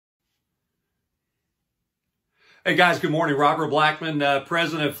Hey guys, good morning. Robert Blackman,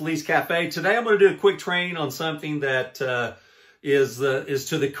 president of Felice Cafe. Today I'm going to do a quick training on something that is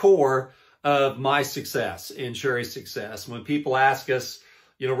to the core of my success and Sherry's success. When people ask us,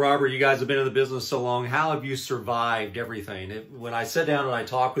 Robert, you guys have been in the business so long, how have you survived everything? When I sit down and I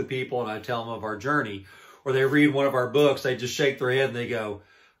talk with people and I tell them of our journey, or they read one of our books, they just shake their head and they go,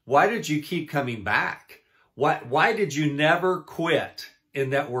 why did you keep coming back? Why did you never quit in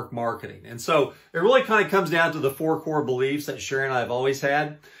network marketing? And so it really kind of comes down to the 4 core beliefs that Sherry and I have always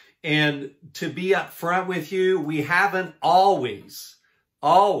had. And to be upfront with you, we haven't always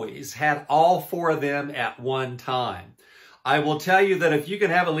had all 4 of them at one time. I will tell you that if you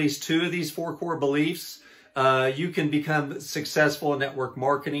can have at least 2 of these 4 core beliefs, you can become successful in network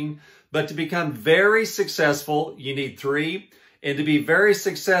marketing. But to become very successful, you need 3. And to be very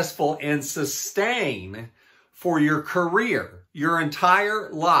successful and sustain for your career, your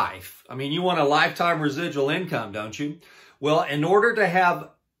entire life. I mean, you want a lifetime residual income, don't you? Well, in order to have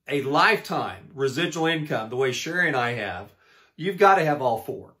a lifetime residual income, the way Sherry and I have, you've got to have all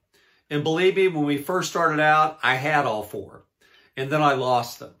 4. And believe me, when we first started out, I had all 4. And then I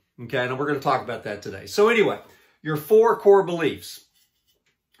lost them. Okay, and we're going to talk about that today. So anyway, your 4 core beliefs.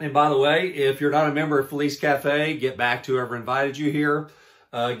 And by the way, if you're not a member of Felice Cafe, get back to whoever invited you here.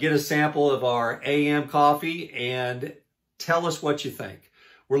 Get a sample of our AM coffee and tell us what you think.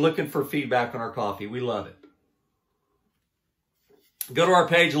 We're looking for feedback on our coffee. We love it. Go to our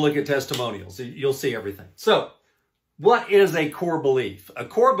page and look at testimonials. You'll see everything. So, what is a core belief? A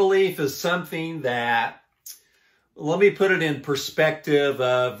core belief is something that, let me put it in perspective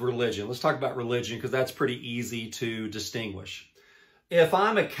of religion. Let's talk about religion because that's pretty easy to distinguish. If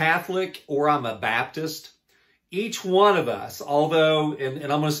I'm a Catholic or I'm a Baptist, each one of us, although, and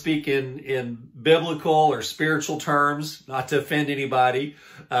I'm going to speak in biblical or spiritual terms, not to offend anybody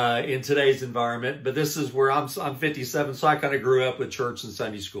in today's environment, but this is where I'm 57, so I kind of grew up with church and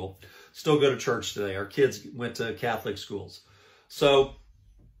Sunday school. Still go to church today. Our kids went to Catholic schools. So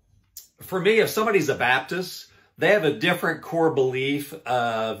for me, if somebody's a Baptist, they have a different core belief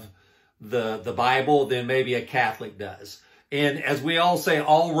of the Bible than maybe a Catholic does. And as we all say,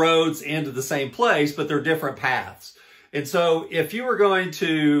 all roads end to the same place, but they're different paths. And so if you were going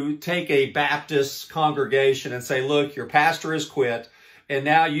to take a Baptist congregation and say, look, your pastor has quit, and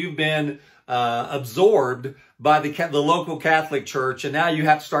now you've been absorbed by the local Catholic church, and now you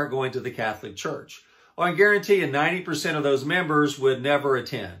have to start going to the Catholic church. Well, I guarantee you 90% of those members would never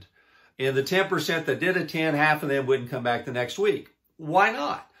attend. And the 10% that did attend, half of them wouldn't come back the next week. Why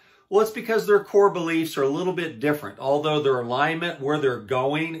not? Well, it's because their core beliefs are a little bit different. Although their alignment, where they're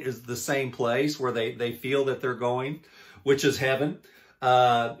going, is the same place where they feel that they're going, which is heaven.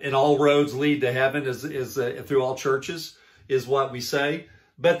 And all roads lead to heaven is through all churches, is what we say.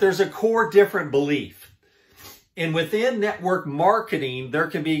 But there's a core different belief. And within network marketing, there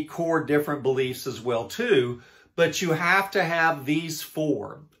can be core different beliefs as well too. But you have to have these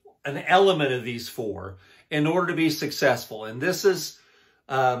 4, an element of these 4, in order to be successful. And this is...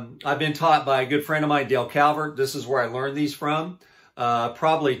 I've been taught by a good friend of mine, Dale Calvert. This is where I learned these from,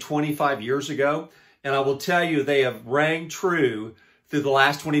 probably 25 years ago. And I will tell you, they have rang true through the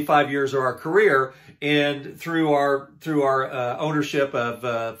last 25 years of our career and through our ownership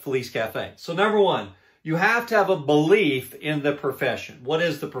of Felice Cafe. So number 1, you have to have a belief in the profession. What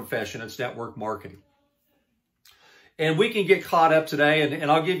is the profession? It's network marketing. And we can get caught up today, and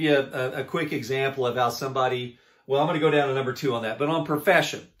I'll give you a quick example of how somebody... Well, I'm going to go down to number 2 on that. But on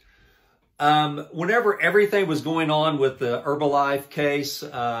profession, whenever everything was going on with the Herbalife case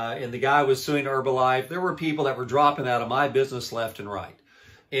and the guy was suing Herbalife, there were people that were dropping out of my business left and right.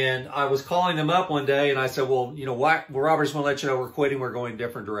 And I was calling them up one day and I said, well, why? Well, Robert, just want to let you know we're quitting. We're going a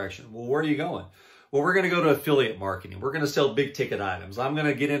different direction. Well, where are you going? Well, we're going to go to affiliate marketing. We're going to sell big ticket items. I'm going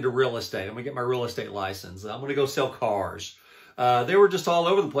to get into real estate. I'm going to get my real estate license. I'm going to go sell cars. They were just all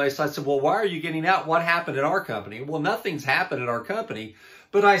over the place. I said, well, why are you getting out? What happened at our company? Well, nothing's happened at our company,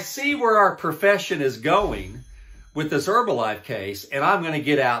 but I see where our profession is going with this Herbalife case, and I'm going to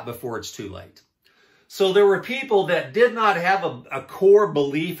get out before it's too late. So there were people that did not have a core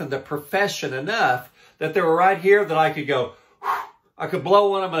belief in the profession enough that they were right here that I could go, whew, I could blow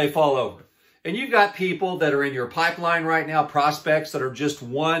one of them and they fall over. And you've got people that are in your pipeline right now, prospects that are just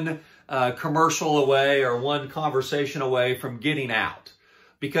one commercial away or one conversation away from getting out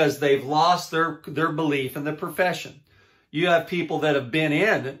because they've lost their belief in the profession. You have people that have been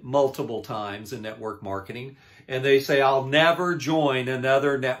in multiple times in network marketing and they say, I'll never join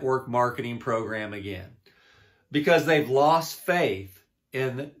another network marketing program again because they've lost faith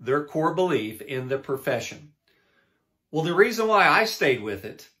in their core belief in the profession. Well, the reason why I stayed with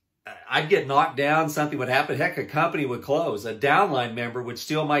it I'd get knocked down, something would happen. Heck, a company would close. A downline member would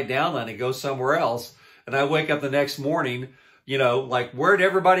steal my downline and go somewhere else. And I wake up the next morning, you know, like, where'd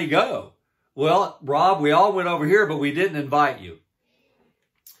everybody go? Well, Rob, we all went over here, but we didn't invite you.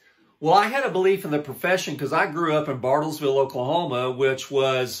 Well, I had a belief in the profession because I grew up in Bartlesville, Oklahoma, which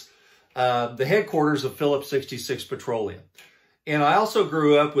was the headquarters of Phillips 66 Petroleum. And I also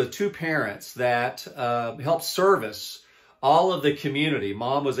grew up with two parents that helped service all of the community.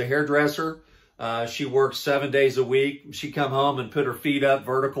 Mom was a hairdresser. She worked 7 days a week. She'd come home and put her feet up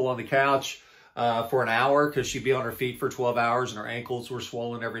vertical on the couch for an hour because she'd be on her feet for 12 hours and her ankles were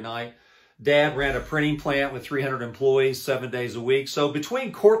swollen every night. Dad ran a printing plant with 300 employees 7 days a week. So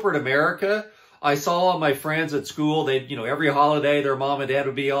between corporate America, I saw all my friends at school. They'd, you know, every holiday their mom and dad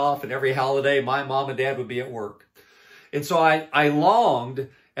would be off, and every holiday my mom and dad would be at work. And so I longed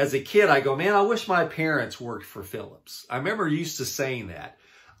as a kid. I go, man, I wish my parents worked for Phillips. I remember used to saying that.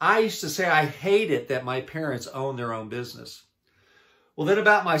 I used to say I hate it that my parents own their own business. Well, then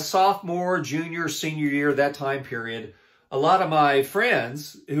about my sophomore, junior, senior year, that time period, a lot of my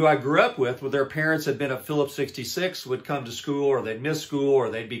friends who I grew up with their parents had been at Phillips 66, would come to school, or they'd miss school, or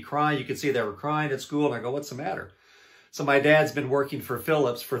they'd be crying. You could see they were crying at school, and I go, what's the matter? So my dad's been working for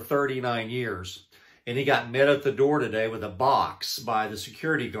Phillips for 39 years, and he got met at the door today with a box by the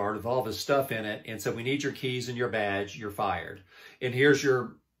security guard with all of his stuff in it and said, we need your keys and your badge, you're fired. And here's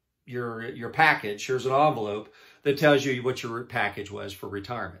your package, here's an envelope that tells you what your package was for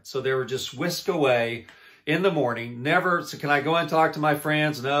retirement. So they were just whisked away in the morning. Never, so can I go and talk to my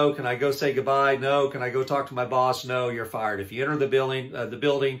friends? No. Can I go say goodbye? No. Can I go talk to my boss? No, you're fired. If you enter the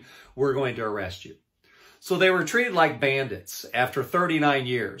building, we're going to arrest you. So they were treated like bandits after 39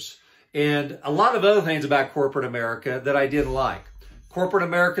 years. And a lot of other things about corporate America that I didn't like. Corporate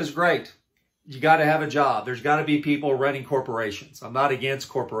America is great. You got to have a job. There's got to be people running corporations. I'm not against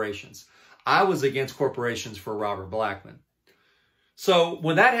corporations. I was against corporations for Robert Blackman. So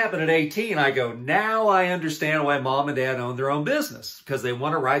when that happened at 18, I go, now I understand why mom and dad own their own business, because they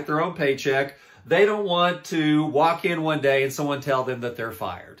want to write their own paycheck. They don't want to walk in one day and someone tell them that they're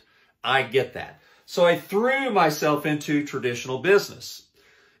fired. I get that. So I threw myself into traditional business.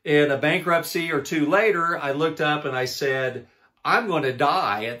 In a bankruptcy or two later, I looked up and I said, I'm going to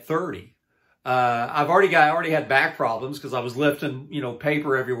die at 30. I already had back problems because I was lifting, you know,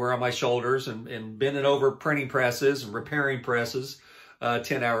 paper everywhere on my shoulders and bending over printing presses and repairing presses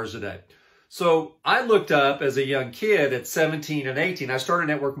 10 hours a day. So I looked up as a young kid at 17 and 18. I started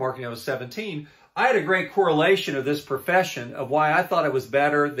network marketing when I was 17. I had a great correlation of this profession of why I thought it was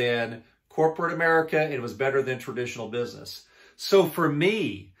better than corporate America. It was better than traditional business. So for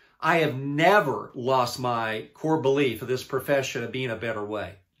me, I have never lost my core belief of this profession of being a better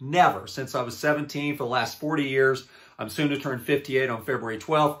way. Never. Since I was 17 for the last 40 years. I'm soon to turn 58 on February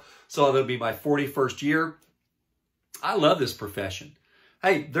 12th. So that'll be my 41st year. I love this profession.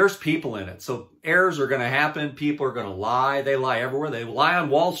 Hey, there's people in it. So errors are going to happen. People are going to lie. They lie everywhere. They lie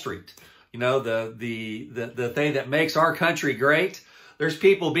on Wall Street. You know, the thing that makes our country great. There's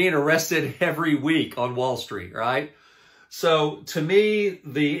people being arrested every week on Wall Street, right? So to me,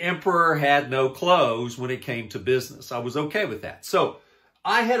 the emperor had no clothes when it came to business. I was okay with that. So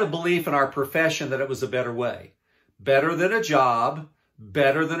I had a belief in our profession that it was a better way. Better than a job,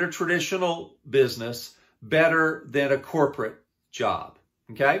 better than a traditional business, better than a corporate job.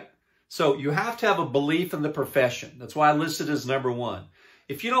 Okay? So you have to have a belief in the profession. That's why I listed it as number one.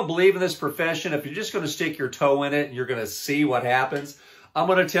 If you don't believe in this profession, if you're just going to stick your toe in it and you're going to see what happens, I'm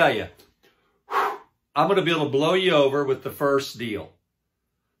going to tell you, I'm going to be able to blow you over with the first deal.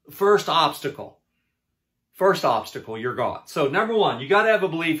 First obstacle. First obstacle, you're gone. So number one, you got to have a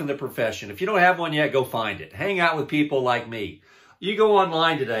belief in the profession. If you don't have one yet, go find it. Hang out with people like me. You go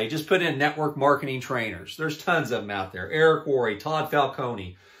online today, just put in network marketing trainers. There's tons of them out there. Eric Worre, Todd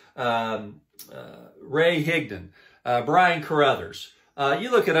Falcone, Ray Higdon, Brian Carruthers.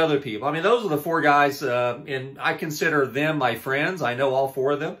 You look at other people. I mean, those are the four guys, and I consider them my friends. I know all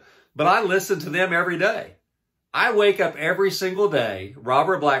four of them, but I listen to them every day. I wake up every single day,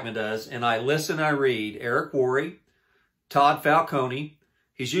 Robert Blackman does, and I listen, I read Eric Worre, Todd Falcone.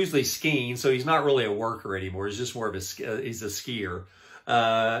 He's usually skiing, so he's not really a worker anymore. He's just more of he's a skier.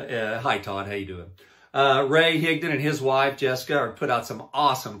 Hi, Todd. How you doing? Ray Higdon and his wife, Jessica, put out some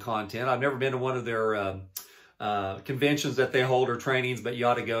awesome content. I've never been to one of their conventions that they hold or trainings, but you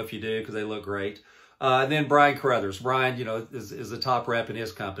ought to go if you do because they look great. And then Brian Carruthers. Brian, you know, is the top rep in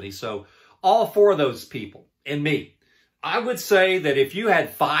his company. So all four of those people and me. I would say that if you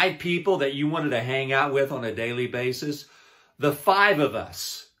had 5 people that you wanted to hang out with on a daily basis, the 5 of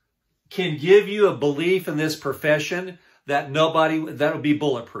us can give you a belief in this profession that'll be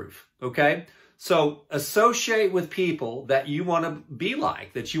bulletproof. Okay. So associate with people that you want to be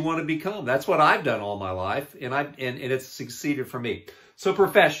like, that you want to become. That's what I've done all my life, and it's succeeded for me. So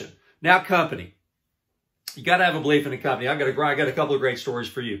profession. Now company. You got to have a belief in a company. I got a couple of great stories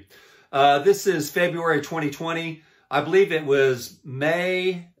for you. This is February 2020. I believe it was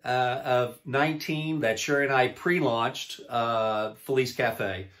May of 19 that Sherry and I pre-launched Felice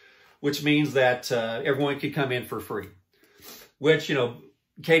Cafe, which means that everyone could come in for free. Which, you know,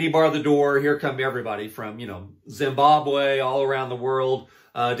 Katie barred the door. Here come everybody from, you know, Zimbabwe, all around the world,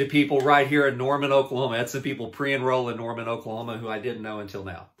 to people right here in Norman, Oklahoma. That's the people pre-enroll in Norman, Oklahoma, who I didn't know until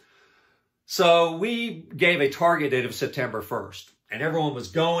now. So we gave a target date of September 1st. And everyone was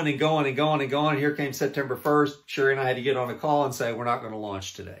going and going and going and going. Here came September 1st. Sherry and I had to get on a call and say, we're not going to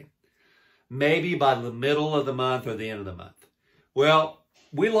launch today. Maybe by the middle of the month or the end of the month. Well,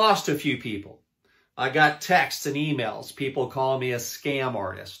 we lost a few people. I got texts and emails, people calling me a scam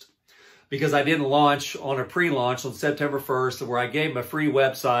artist because I didn't launch on a pre-launch on September 1st, where I gave them a free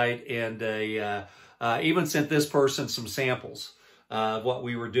website and even sent this person some samples of what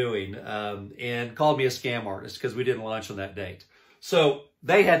we were doing, and called me a scam artist because we didn't launch on that date. So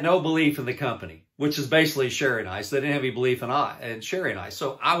they had no belief in the company, which is basically Sherry and I. So they didn't have any belief in Sherry and I.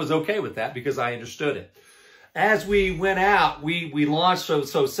 So I was okay with that because I understood it. As we went out, we launched,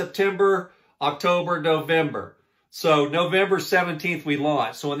 so September, October, November. So November 17th, we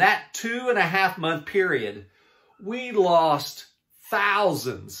launched. So in that 2.5 month period, we lost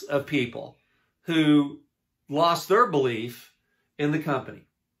thousands of people who lost their belief in the company.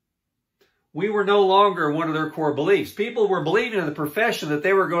 We were no longer one of their core beliefs. People were believing in the profession that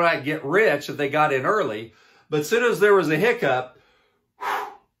they were going to get rich if they got in early. But as soon as there was a hiccup,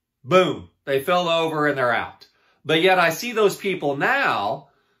 boom, they fell over and they're out. But yet I see those people now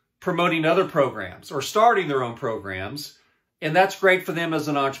promoting other programs or starting their own programs, and that's great for them as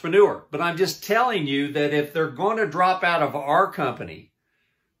an entrepreneur. But I'm just telling you that if they're going to drop out of our company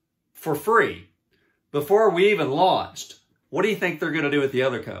for free before we even launched, what do you think they're going to do with the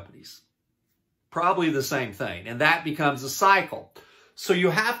other companies? Probably the same thing, and that becomes a cycle. So you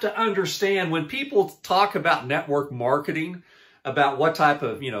have to understand when people talk about network marketing, about what type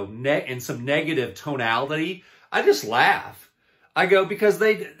of, you know, and some negative tonality, I just laugh. I go, because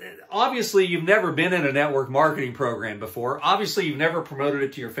obviously you've never been in a network marketing program before. Obviously you've never promoted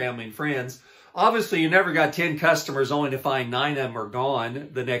it to your family and friends. Obviously you never got 10 customers only to find 9 of them are gone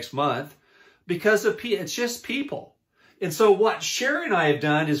the next month, because it's just people. And so what Sherry and I have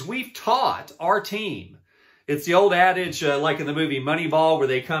done is we've taught our team. It's the old adage, like in the movie Moneyball, where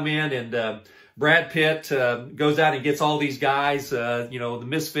they come in and Brad Pitt goes out and gets all these guys, you know, the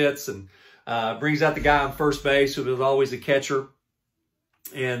misfits, and brings out the guy on first base who was always a catcher.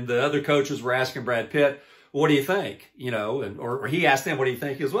 And the other coaches were asking Brad Pitt, what do you think? You know, or he asked them, what do you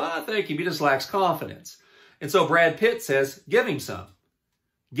think? He goes, well, I think he just lacks confidence. And so Brad Pitt says, give him some.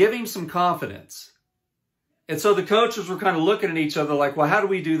 Give him some confidence. And so the coaches were kind of looking at each other like, well, how do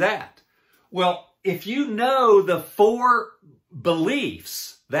we do that? Well, if you know the 4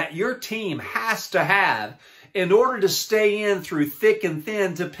 beliefs that your team has to have in order to stay in through thick and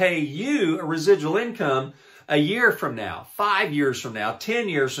thin to pay you a residual income a year from now, 5 years from now, 10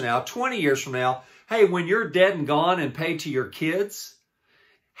 years from now, 20 years from now, hey, when you're dead and gone and paid to your kids,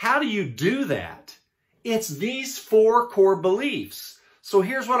 how do you do that? It's these 4 core beliefs. So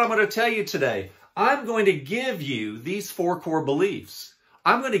here's what I'm going to tell you today. I'm going to give you these 4 core beliefs.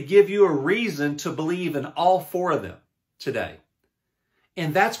 I'm going to give you a reason to believe in all 4 of them today.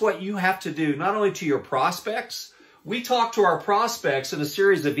 And that's what you have to do, not only to your prospects. We talk to our prospects in a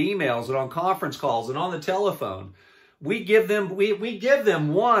series of emails and on conference calls and on the telephone. We give them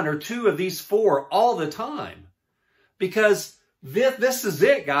 1 or 2 of these 4 all the time, because this is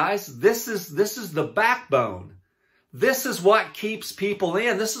it, guys. This is the backbone. This is what keeps people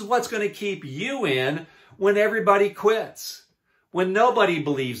in. This is what's going to keep you in when everybody quits, when nobody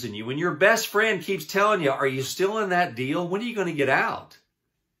believes in you, when your best friend keeps telling you, are you still in that deal? When are you going to get out?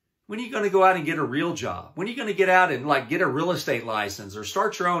 When are you going to go out and get a real job? When are you going to get out and like get a real estate license or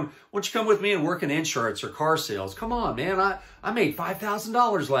start your own? Why don't you come with me and work in insurance or car sales? Come on, man. I made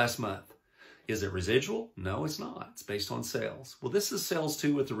 $5,000 last month. Is it residual? No, it's not. It's based on sales. Well, this is sales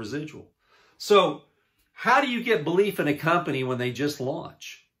too with the residual. So how do you get belief in a company when they just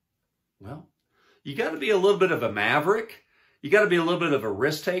launch? Well, you got to be a little bit of a maverick. You got to be a little bit of a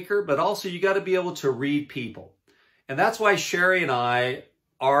risk taker, but also you got to be able to read people. And that's why Sherry and I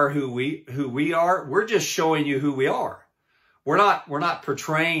are who we are. We're just showing you who we are. We're not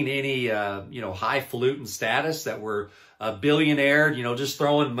portraying any highfalutin status that we're a billionaire, just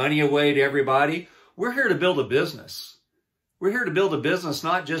throwing money away to everybody. We're here to build a business. We're here to build a business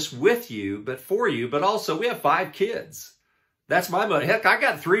not just with you, but for you, but also we have 5 kids. That's my motive. Heck, I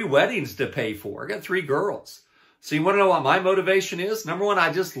got 3 weddings to pay for. I got 3 girls. So you want to know what my motivation is? Number one,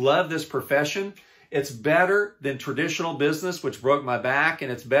 I just love this profession. It's better than traditional business, which broke my back,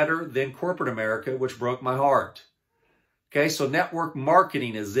 and it's better than corporate America, which broke my heart. Okay, so network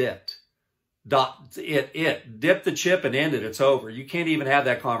marketing is it. Dip the chip and end it. It's over. You can't even have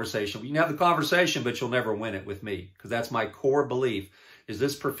that conversation. You can have the conversation, but you'll never win it with me, because that's my core belief, is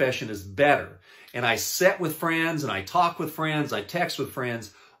this profession is better. And I sit with friends, and I talk with friends, I text with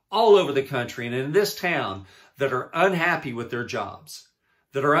friends all over the country and in this town that are unhappy with their jobs,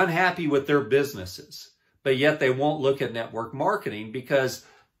 that are unhappy with their businesses, but yet they won't look at network marketing, because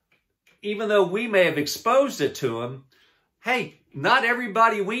even though we may have exposed it to them, hey, not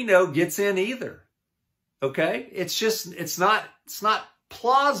everybody we know gets in either. Okay? It's not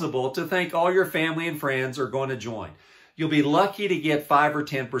plausible to think all your family and friends are going to join. You'll be lucky to get 5 or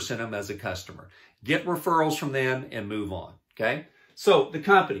 10% of them as a customer. Get referrals from them and move on. Okay? So the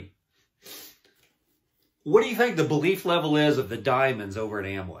company. What do you think the belief level is of the diamonds over at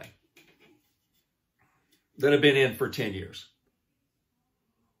Amway that have been in for 10 years?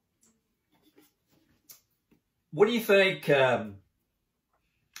 What do you think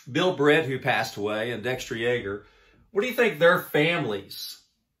Bill Britt, who passed away, and Dexter Yeager, what do you think their families,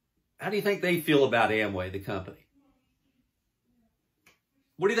 how do you think they feel about Amway, the company?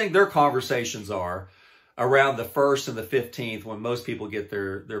 What do you think their conversations are around the 1st and the 15th when most people get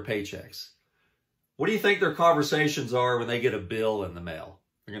their paychecks? What do you think their conversations are when they get a bill in the mail?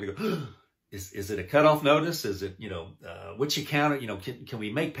 They're going to go, is it a cutoff notice? Is it, which account, can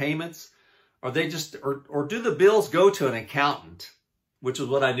we make payments? Are they just, or do the bills go to an accountant, which is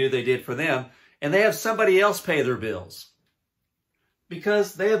what I knew they did for them, and they have somebody else pay their bills?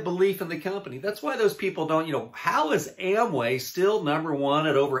 Because they have belief in the company. That's why those people don't, how is Amway still #1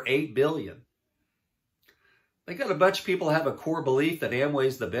 at over $8 billion? They got a bunch of people that have a core belief that Amway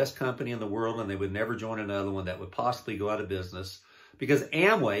is the best company in the world and they would never join another one that would possibly go out of business, because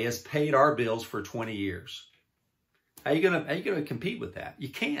Amway has paid our bills for 20 years. How are you gonna compete with that? You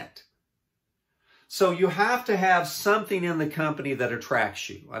can't. So you have to have something in the company that attracts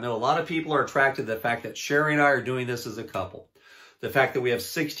you. I know a lot of people are attracted to the fact that Sherry and I are doing this as a couple. The fact that we have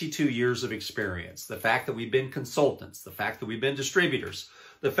 62 years of experience. The fact that we've been consultants. The fact that we've been distributors.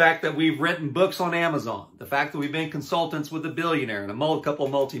 The fact that we've written books on Amazon. The fact that we've been consultants with a billionaire and a couple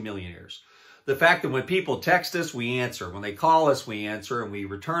of multimillionaires. The fact that when people text us, we answer. When they call us, we answer, and we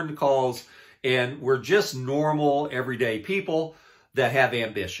return the calls. And we're just normal, everyday people that have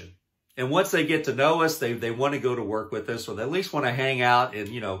ambition. And once they get to know us, they want to go to work with us, or they at least want to hang out and,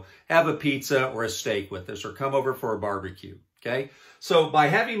 have a pizza or a steak with us, or come over for a barbecue. Okay? So by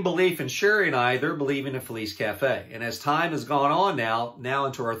having belief in Sherry and I, they're believing in Felice Cafe. And as time has gone on now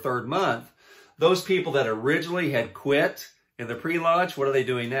into our 3rd month, those people that originally had quit in the pre-launch, what are they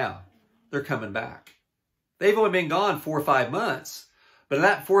doing now? They're coming back. They've only been gone 4 or 5 months. But in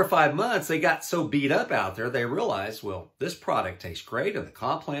that 4 or 5 months, they got so beat up out there, they realized, well, this product tastes great, and the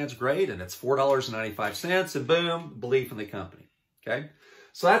comp plan's great, and it's $4.95, and boom, belief in the company. Okay?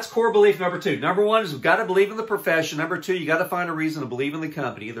 So that's core belief number 2. Number 1 is we've got to believe in the profession. Number 2, you got to find a reason to believe in the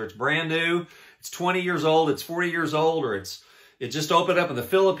company. Either it's brand new, it's 20 years old, it's 40 years old, or it just opened up in the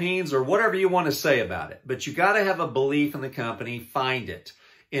Philippines, or whatever you want to say about it. But you got to have a belief in the company. Find it.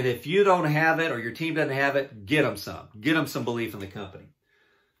 And if you don't have it, or your team doesn't have it, get them some. Get them some belief in the company.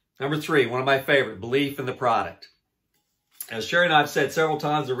 Number 3, one of my favorite, belief in the product. As Sherry and I have said several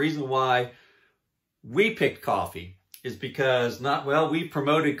times, the reason why we picked coffee is because we've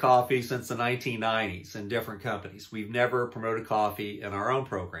promoted coffee since the 1990s in different companies. We've never promoted coffee in our own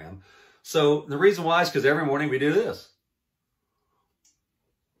program. So the reason why is because every morning we do this.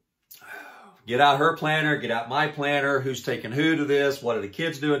 Get out her planner, get out my planner, who's taking who to this, what are the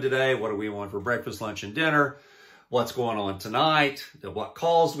kids doing today, what do we want for breakfast, lunch, and dinner, what's going on tonight, what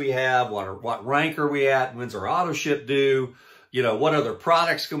calls we have, what rank are we at, when's our auto ship due, what other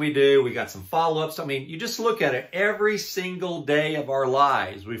products can we do, we got some follow-ups. I mean, you just look at it every single day of our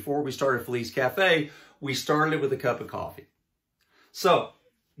lives. Before we started Felice Cafe, we started it with a cup of coffee. So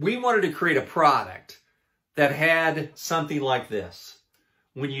we wanted to create a product that had something like this.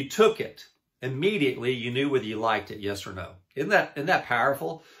 When you took it, immediately you knew whether you liked it, yes or no. Isn't that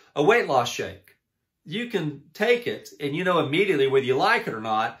powerful? A weight loss shake. You can take it and you know immediately whether you like it or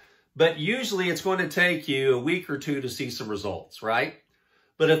not, but usually it's going to take you a week or 2 to see some results, right?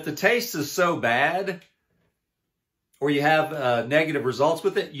 But if the taste is so bad or you have negative results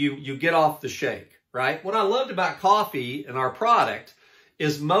with it, you get off the shake, right? What I loved about coffee and our product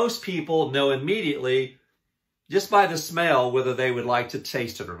is most people know immediately, just by the smell, whether they would like to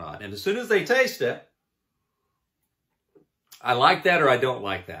taste it or not. And as soon as they taste it, I like that or I don't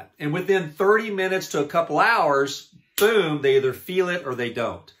like that. And within 30 minutes to a couple hours, boom, they either feel it or they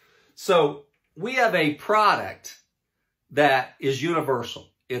don't. So we have a product that is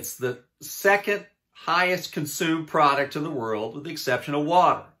universal. It's the second highest consumed product in the world with the exception of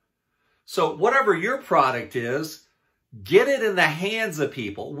water. So whatever your product is, get it in the hands of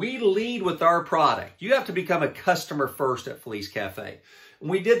people. We lead with our product. You have to become a customer first at Felice Cafe. And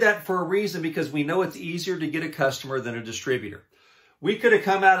we did that for a reason because we know it's easier to get a customer than a distributor. We could have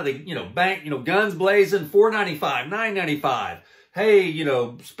come out of the, bank, guns blazing, $4.95, $9.95.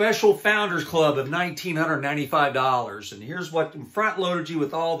 Hey, special Founders Club of $1,995. And here's what front loaded you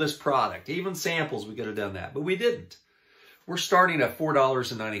with all this product. Even samples, we could have done that, but we didn't. We're starting at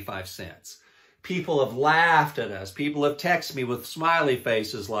 $4.95. People have laughed at us. People have texted me with smiley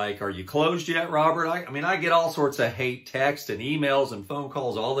faces like, are you closed yet, Robert? I get all sorts of hate text and emails and phone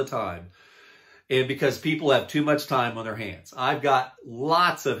calls all the time. And because people have too much time on their hands. I've got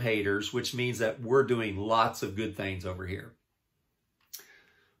lots of haters, which means that we're doing lots of good things over here.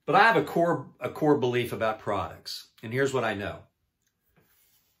 But I have a core belief about products. And here's what I know.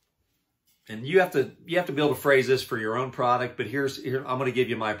 And you have to be able to phrase this for your own product, but here I'm going to give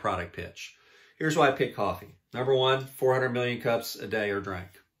you my product pitch. Here's why I pick coffee. Number one, 400 million cups a day are drank.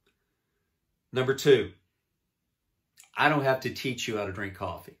 Number two, I don't have to teach you how to drink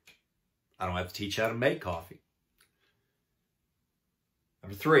coffee. I don't have to teach you how to make coffee.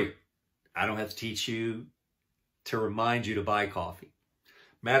 Number three, I don't have to teach you to remind you to buy coffee.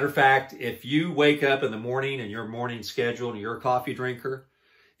 Matter of fact, if you wake up in the morning and your morning schedule and you're a coffee drinker,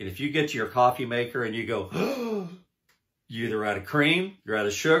 and if you get to your coffee maker and you go, oh, you're either out of cream, you're out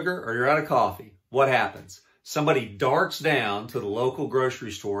of sugar, or you're out of coffee. What happens? Somebody darts down to the local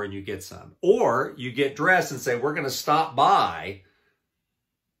grocery store and you get some. Or you get dressed and say, we're going to stop by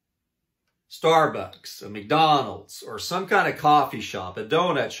Starbucks, a McDonald's, or some kind of coffee shop, a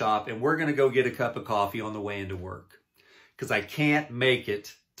donut shop, and we're going to go get a cup of coffee on the way into work. Because I can't make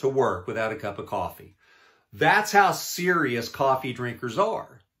it to work without a cup of coffee. That's how serious coffee drinkers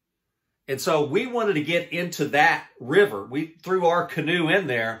are. And so we wanted to get into that river. We threw our canoe in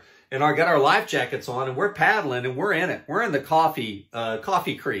there and got our life jackets on and we're paddling and we're in it. We're in the coffee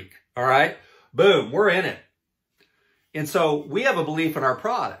creek. All right. Boom. We're in it. And so we have a belief in our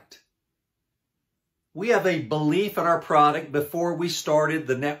product. We have a belief in our product before we started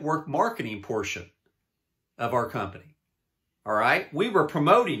the network marketing portion of our company. All right. We were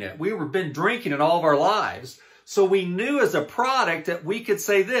promoting it. We've been drinking it all of our lives. So we knew as a product that we could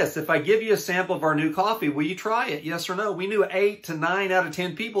say this, if I give you a sample of our new coffee, will you try it? Yes or no? We knew 8 to 9 out of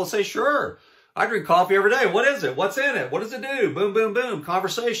 10 people would say, sure, I drink coffee every day. What is it? What's in it? What does it do? Boom, boom, boom.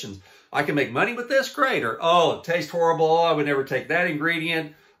 Conversations. I can make money with this? Great. Or, oh, it tastes horrible. Oh, I would never take that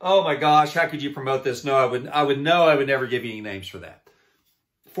ingredient. Oh my gosh, how could you promote this? No, I would never give you any names for that.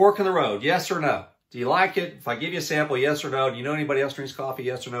 Fork in the road. Yes or no? Do you like it? If I give you a sample, yes or no? Do you know anybody else drinks coffee?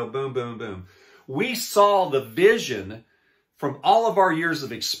 Yes or no? Boom, boom, boom. We saw the vision from all of our years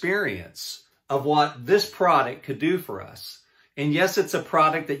of experience of what this product could do for us. And yes, it's a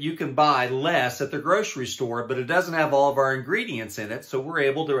product that you can buy less at the grocery store, but it doesn't have all of our ingredients in it. So we're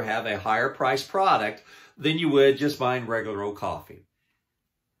able to have a higher priced product than you would just buying regular old coffee.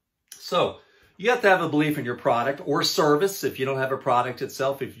 So you have to have a belief in your product or service. If you don't have a product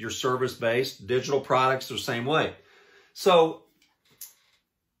itself, if you're service-based, digital products are the same way. So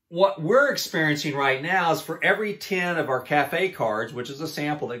what we're experiencing right now is for every 10 of our cafe cards, which is a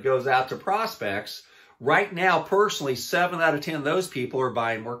sample that goes out to prospects, right now, personally, 7 out of 10 of those people are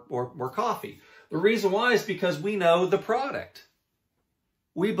buying more coffee. The reason why is because we know the product.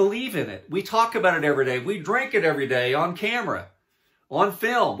 We believe in it. We talk about it every day. We drink it every day on camera, on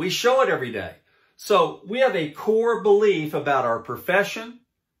film. We show it every day. So we have a core belief about our profession,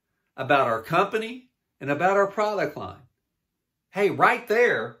 about our company, and about our product line. Hey, right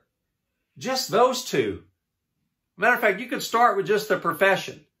there, just those two. Matter of fact, you could start with just the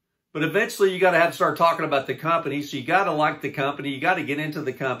profession, but eventually you got to have to start talking about the company. So you got to like the company. You got to get into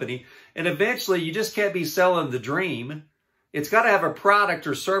the company. And eventually you just can't be selling the dream. It's got to have a product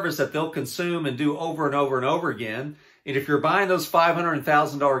or service that they'll consume and do over and over and over again. And if you're buying those $500 and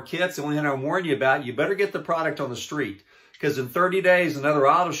 $1,000 kits, the only thing I warn you about, you better get the product on the street. Because in 30 days, another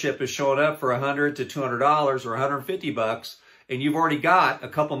auto ship is showing up for $100 to $200 or $150, and you've already got a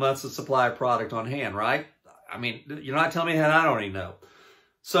couple months of supply of product on hand, right? I mean, you're not telling me that I don't already know.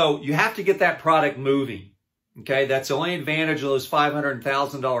 So you have to get that product moving, okay? That's the only advantage of those $500 and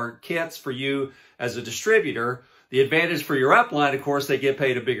 $1,000 kits for you as a distributor. The advantage for your upline, of course, they get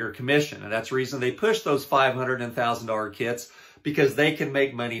paid a bigger commission. And that's the reason they push those $500 and $1,000 kits, because they can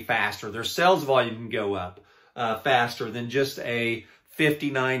make money faster. Their sales volume can go up faster than just a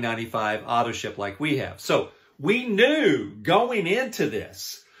 $59.95 auto ship like we have. So we knew going into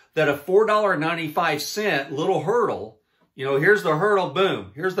this that a $4.95 little hurdle, you know, here's the hurdle,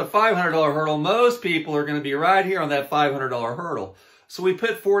 boom. Here's the $500 hurdle. Most people are going to be right here on that $500 hurdle. So we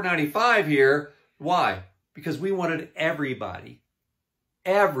put $4.95 here. Why? Because we wanted everybody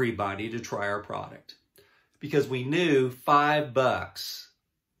to try our product. Because we knew $5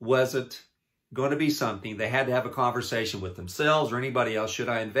 wasn't going to be something. They had to have a conversation with themselves or anybody else. Should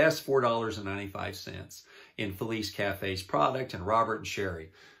I invest $4.95 in Felice Cafe's product and Robert and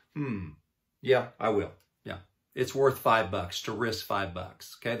Sherry? Yeah, I will. Yeah, it's worth $5 to risk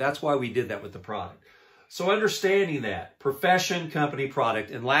 $5. Okay, that's why we did that with the product. So understanding that, profession, company,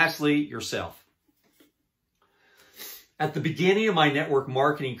 product, and lastly, yourself. At the beginning of my network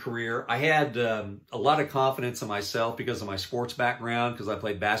marketing career, I had a lot of confidence in myself because of my sports background, because I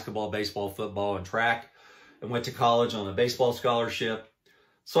played basketball, baseball, football, and track, and went to college on a baseball scholarship.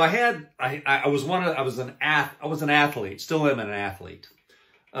 So I was an athlete, still am an athlete,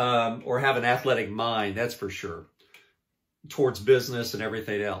 or have an athletic mind, that's for sure, towards business and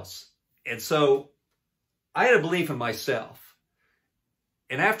everything else. And so I had a belief in myself.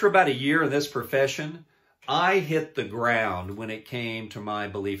 And after about a year in this profession, I hit the ground when it came to my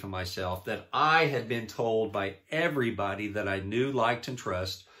belief in myself, that I had been told by everybody that I knew, liked, and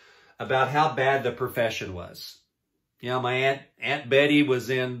trust about how bad the profession was. You know, my Aunt Betty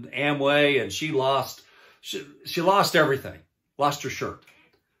was in Amway and she lost everything, lost her shirt.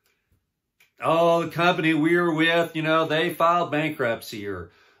 Oh, the company we were with, you know, they filed bankruptcy,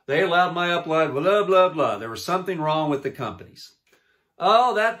 or they allowed my upline, blah, blah, blah. There was something wrong with the companies.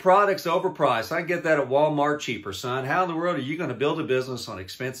 Oh, that product's overpriced. I can get that at Walmart cheaper, son. How in the world are you going to build a business on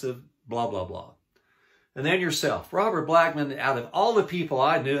expensive blah, blah, blah? And then yourself. Robert Blackman, out of all the people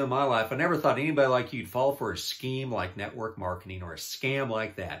I knew in my life, I never thought anybody like you'd fall for a scheme like network marketing or a scam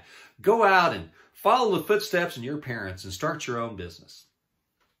like that. Go out and follow the footsteps of your parents and start your own business.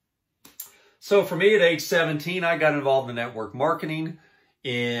 So for me at age 17, I got involved in network marketing,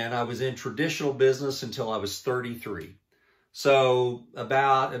 and I was in traditional business until I was 33. So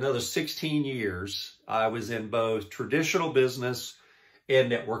about another 16 years, I was in both traditional business and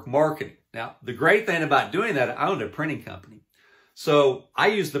network marketing. Now, the great thing about doing that, I owned a printing company. So I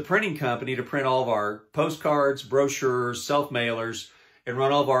used the printing company to print all of our postcards, brochures, self-mailers, and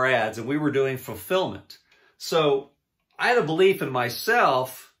run all of our ads. And we were doing fulfillment. So I had a belief in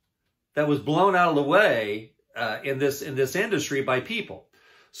myself that was blown out of the way in this industry by people.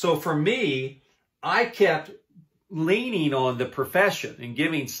 So for me, I kept leaning on the profession and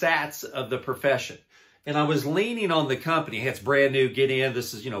giving stats of the profession. And I was leaning on the company. Hey, it's brand new, get in.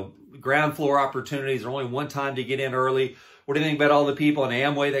 This is, you know, ground floor opportunities. There's only one time to get in early. What do you think about all the people in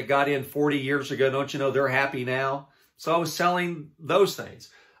Amway that got in 40 years ago? Don't you know they're happy now? So I was selling those things.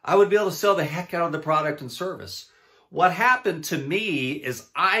 I would be able to sell the heck out of the product and service. What happened to me is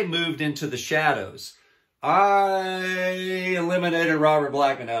I moved into the shadows. I eliminated Robert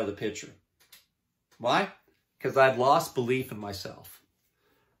Blackman out of the picture. Why? Because I'd lost belief in myself.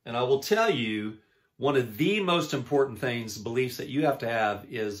 And I will tell you, one of the most important things, beliefs that you have to have,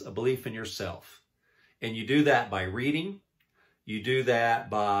 is a belief in yourself. And you do that by reading. You do that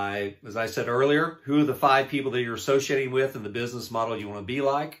by, as I said earlier, who are the 5 people that you're associating with and the business model you want to be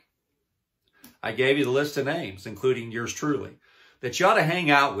like. I gave you the list of names, including yours truly, that you ought to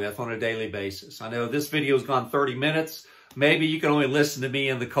hang out with on a daily basis. I know this video has gone 30 minutes. Maybe you can only listen to me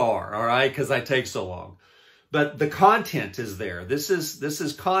in the car, all right, because I take so long. But the content is there. This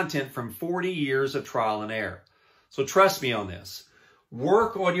is content from 40 years of trial and error. So trust me on this.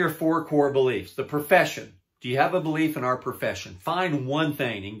 Work on your 4 core beliefs. The profession. Do you have a belief in our profession? Find one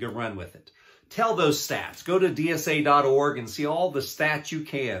thing and go run with it. Tell those stats. Go to dsa.org and see all the stats you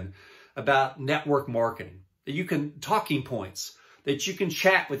can about network marketing. You can, talking points that you can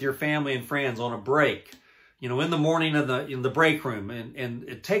chat with your family and friends on a break. You know, in the morning in the break room,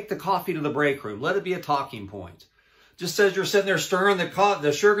 and take the coffee to the break room. Let it be a talking point. Just as you're sitting there stirring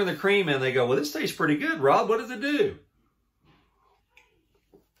the sugar and the cream in, they go, well, this tastes pretty good, Rob. What does it do?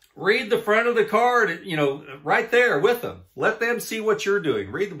 Read the front of the card, you know, right there with them. Let them see what you're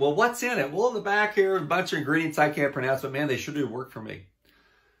doing. Read, well, what's in it? Well, in the back here, a bunch of ingredients I can't pronounce, but man, they sure do work for me.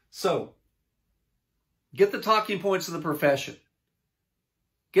 So, get the talking points of the profession.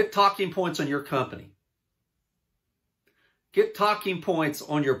 Get talking points on your company. Get talking points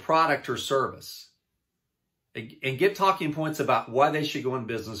on your product or service. And get talking points about why they should go in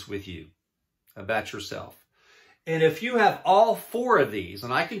business with you, about yourself. And if you have all 4 of these,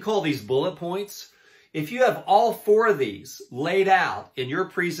 and I can call these bullet points, if you have all 4 of these laid out in your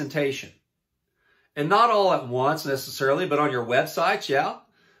presentation, and not all at once necessarily, but on your websites, yeah.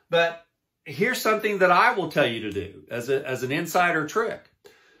 But here's something that I will tell you to do as an insider trick.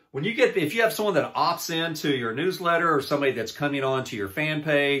 If you have someone that opts into your newsletter or somebody that's coming on to your fan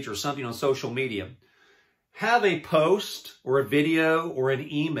page or something on social media, have a post or a video or an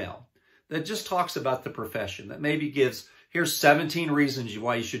email that just talks about the profession, that maybe gives, here's 17 reasons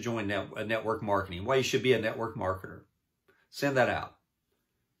why you should join network marketing, why you should be a network marketer. Send that out.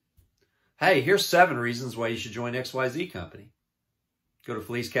 Hey, here's 7 reasons why you should join XYZ company. Go to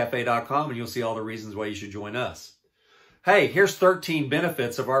FeliceCafe.com and you'll see all the reasons why you should join us. Hey, here's 13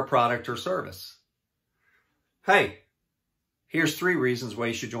 benefits of our product or service. Hey, here's 3 reasons why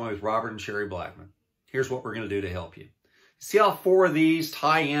you should join with Robert and Sherry Blackman. Here's what we're going to do to help you. See how 4 of these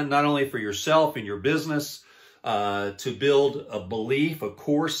tie in not only for yourself and your business, to build a belief, a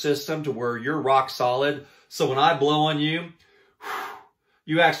core system to where you're rock solid. So when I blow on you,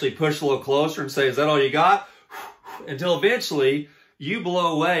 you actually push a little closer and say, is that all you got? Until eventually you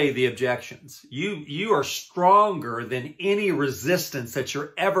blow away the objections. You are stronger than any resistance that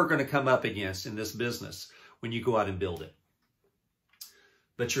you're ever going to come up against in this business when you go out and build it.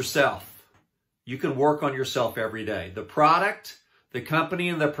 But yourself, you can work on yourself every day. The product, the company,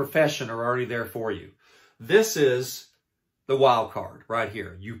 and the profession are already there for you. This is the wild card right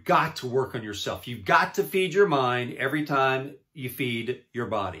here. You've got to work on yourself. You've got to feed your mind every time you feed your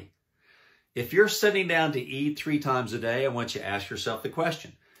body. If you're sitting down to eat 3 times a day, I want you to ask yourself the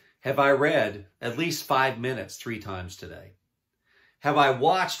question, have I read at least 5 minutes 3 times today? Have I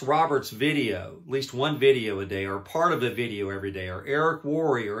watched Robert's video, at least 1 video a day, or part of a video every day, or Eric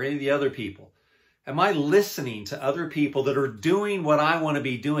Worre, or any of the other people? Am I listening to other people that are doing what I want to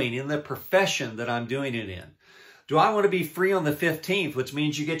be doing in the profession that I'm doing it in? Do I want to be free on the 15th, which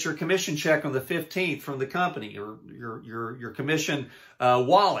means you get your commission check on the 15th from the company or your commission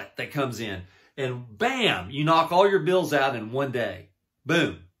wallet that comes in, and bam, you knock all your bills out in 1 day.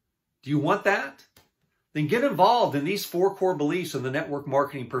 Boom. Do you want that? Then get involved in these 4 core beliefs in the network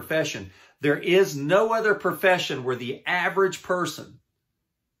marketing profession. There is no other profession where the average person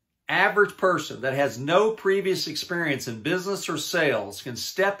that has no previous experience in business or sales can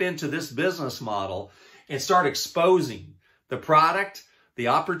step into this business model and start exposing the product, the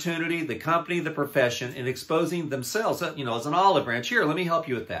opportunity, the company, the profession, and exposing themselves, as an olive branch. Here, let me help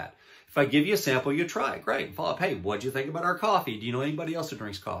you with that. If I give you a sample, you try it. Great. Follow up. Hey, what'd you think about our coffee? Do you know anybody else who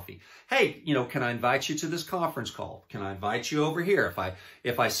drinks coffee? Hey, can I invite you to this conference call? Can I invite you over here?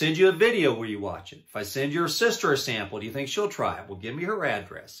 If I send you a video, will you watch it? If I send your sister a sample, do you think she'll try it? Well, give me her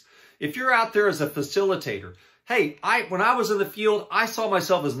address. If you're out there as a facilitator, hey, when I was in the field, I saw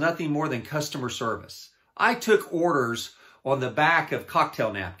myself as nothing more than customer service. I took orders on the back of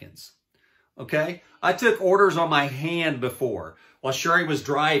cocktail napkins, okay? I took orders on my hand before while Sherry was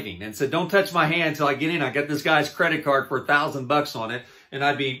driving and said, don't touch my hand until I get in. I got this guy's credit card for $1,000 on it. And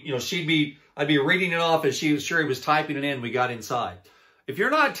I'd be reading it off as Sherry was typing it in. We got inside. If you're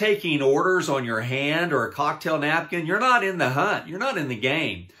not taking orders on your hand or a cocktail napkin, you're not in the hunt. You're not in the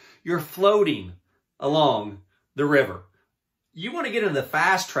game. You're floating along the river. You want to get in the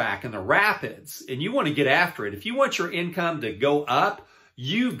fast track and the rapids, and you want to get after it. If you want your income to go up,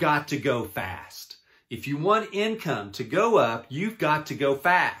 you've got to go fast. If you want income to go up, you've got to go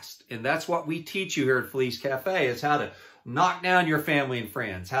fast. And that's what we teach you here at Felice Cafe, is how to knock down your family and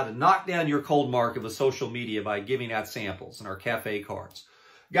friends, how to knock down your cold market with social media by giving out samples and our cafe cards.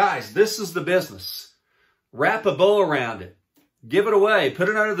 Guys, this is the business. Wrap a bow around it. Give it away. Put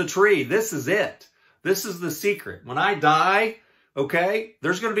it under the tree. This is it. This is the secret. When I die, okay,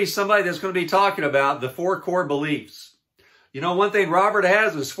 there's going to be somebody that's going to be talking about the 4 core beliefs. One thing Robert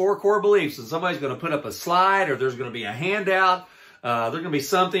has is 4 core beliefs, and somebody's going to put up a slide, or there's going to be a handout. There's going to be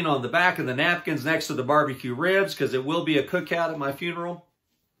something on the back of the napkins next to the barbecue ribs, because it will be a cookout at my funeral.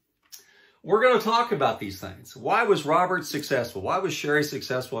 We're going to talk about these things. Why was Robert successful? Why was Sherry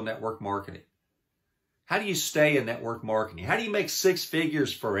successful in network marketing? How do you stay in network marketing? How do you make 6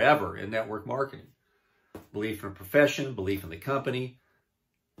 figures forever in network marketing? Belief in a profession, belief in the company,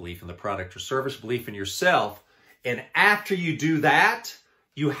 belief in the product or service, belief in yourself. And after you do that,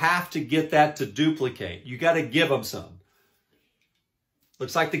 you have to get that to duplicate. You got to give them some.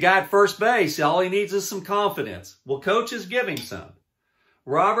 Looks like the guy at first base, all he needs is some confidence. Well, coach is giving some.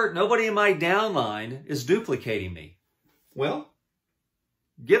 Robert, nobody in my downline is duplicating me. Well,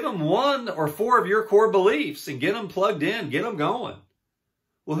 give them 1 or 4 of your core beliefs and get them plugged in, get them going.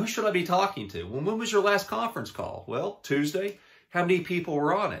 Well, who should I be talking to? Well, when was your last conference call? Well, Tuesday. How many people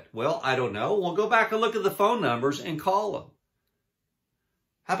were on it? Well, I don't know. Well, go back and look at the phone numbers and call them.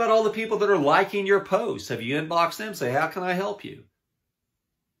 How about all the people that are liking your posts? Have you inboxed them? Say, how can I help you?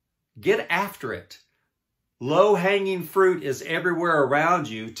 Get after it. Low-hanging fruit is everywhere around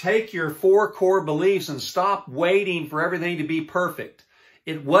you. Take your 4 core beliefs and stop waiting for everything to be perfect.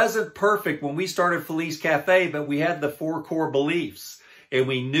 It wasn't perfect when we started Felice Cafe, but we had the 4 core beliefs. And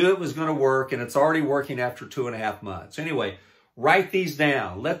we knew it was going to work, and it's already working after 2.5 months. Anyway, write these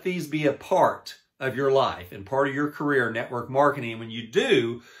down. Let these be a part of your life and part of your career, network marketing. When you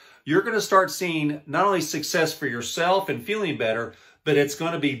do, you're going to start seeing not only success for yourself and feeling better, but it's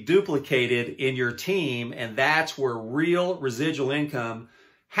going to be duplicated in your team. And that's where real residual income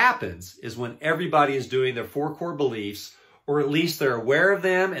happens, is when everybody is doing their 4 core beliefs, or at least they're aware of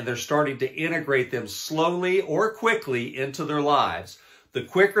them and they're starting to integrate them slowly or quickly into their lives. The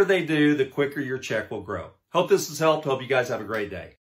quicker they do, the quicker your check will grow. Hope this has helped. Hope you guys have a great day.